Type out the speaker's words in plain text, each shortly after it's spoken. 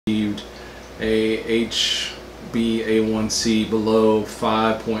a HbA1c below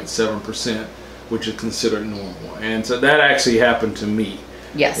 5.7%, which is considered normal. And so that actually happened to me.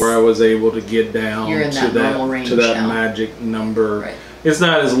 Yes. Where I was able to get down to that magic number. Right. It's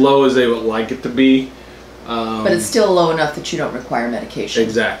not as low as they would like it to be. But it's still low enough that you don't require medication.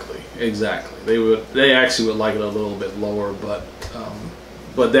 Exactly. They actually would like it a little bit lower, but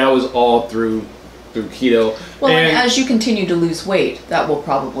that was all through keto. Well, and as you continue to lose weight, that will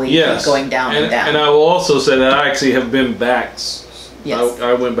probably keep going down and down. And I will also say that I actually have been back. Yes.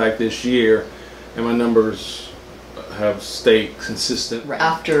 I went back this year, and my numbers have stayed consistent. Right.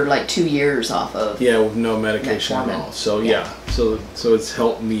 After like 2 years off of with no medication at all. So so it's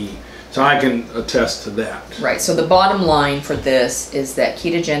helped me. So I can attest to that. Right. So the bottom line for this is that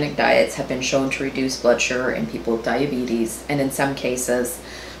ketogenic diets have been shown to reduce blood sugar in people with diabetes, and in some cases,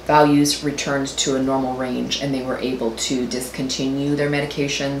 values returned to a normal range, and they were able to discontinue their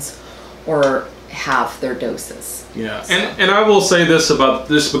medications or half their doses. Yeah. So. And I will say this about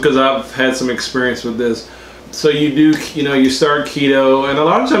this because I've had some experience with this. So you start keto, and a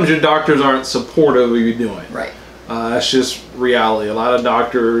lot of times your doctors aren't supportive of you doing it. Right. That's just reality. A lot of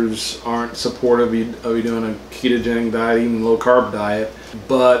doctors aren't supportive of you doing a ketogenic diet, even low carb diet.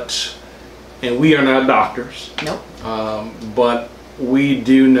 And we are not doctors. Nope. But we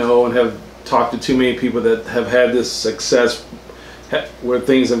do know and have talked to too many people that have had this success where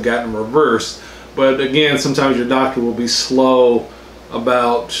things have gotten reversed. But again, sometimes your doctor will be slow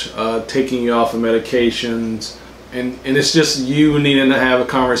about taking you off of medications. And it's just you needing to have a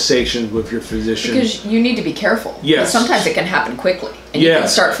conversation with your physician. Because you need to be careful. Yes. Sometimes it can happen quickly. And you can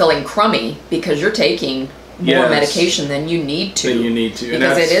start feeling crummy because you're taking more medication than you need to.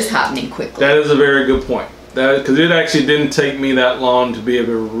 Because it is happening quickly. That is a very good point. Because it actually didn't take me that long to be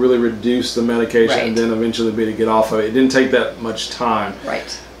able to really reduce the medication and then eventually be able to get off of it. It didn't take that much time.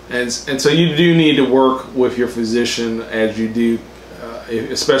 Right. And so you do need to work with your physician as you do,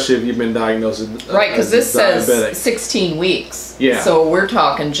 especially if you've been diagnosed with right, because this says 16 weeks. Yeah. So we're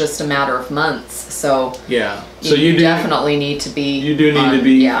talking just a matter of months. So yeah. So you definitely need to be. You do need to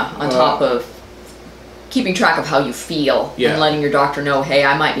be on top of keeping track of how you feel and letting your doctor know, hey,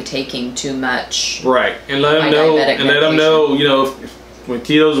 I might be taking too much. Right, and let them know. And let them know. When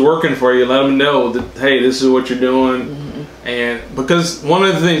keto's working for you, let them know that hey, this is what you're doing. And because one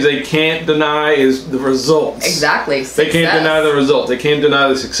of the things they can't deny is the results. Exactly. They can't deny the results. They can't deny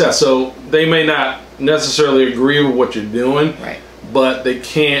the success. So they may not necessarily agree with what you're doing. Right. But they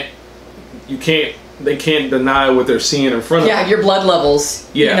can't deny what they're seeing in front of them. Yeah, your blood levels.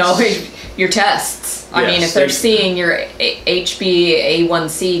 Yes. Your tests. I mean, if they're seeing your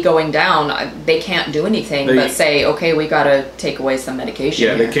HbA1c going down, they can't do anything but say, okay, we got to take away some medication.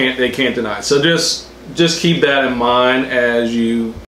 Yeah, here. They can't deny it. So just keep that in mind as you